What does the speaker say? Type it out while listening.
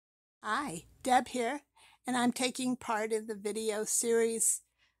Hi, Deb here, and I'm taking part in the video series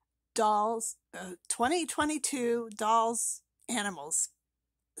Dolls 2022 Dolls Animals,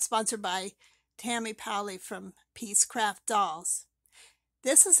 sponsored by Tammy Powley from Peacecraft Dolls.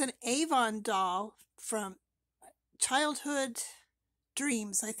 This is an Avon doll from Childhood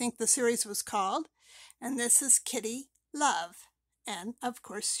Dreams, I think the series was called, and this is Kitty Love, and of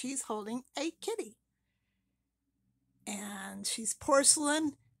course she's holding a kitty. And she's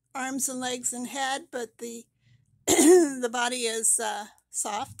porcelain, arms and legs and head, but the the body is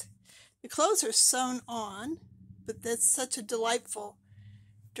soft. The clothes are sewn on, but that's such a delightful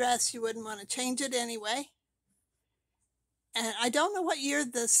dress you wouldn't want to change it anyway. And I don't know what year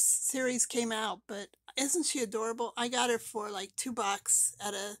this series came out, but isn't she adorable? I got her for like $2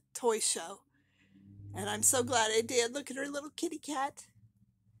 at a toy show, and I'm so glad I did. Look at her little kitty cat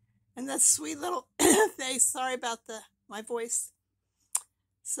and that sweet little face. Sorry about my voice.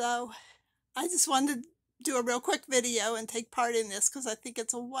 So I just wanted to do a real quick video and take part in this because I think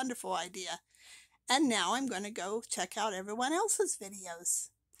it's a wonderful idea. And now I'm going to go check out everyone else's videos.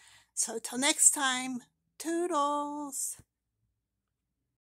 So till next time, toodles!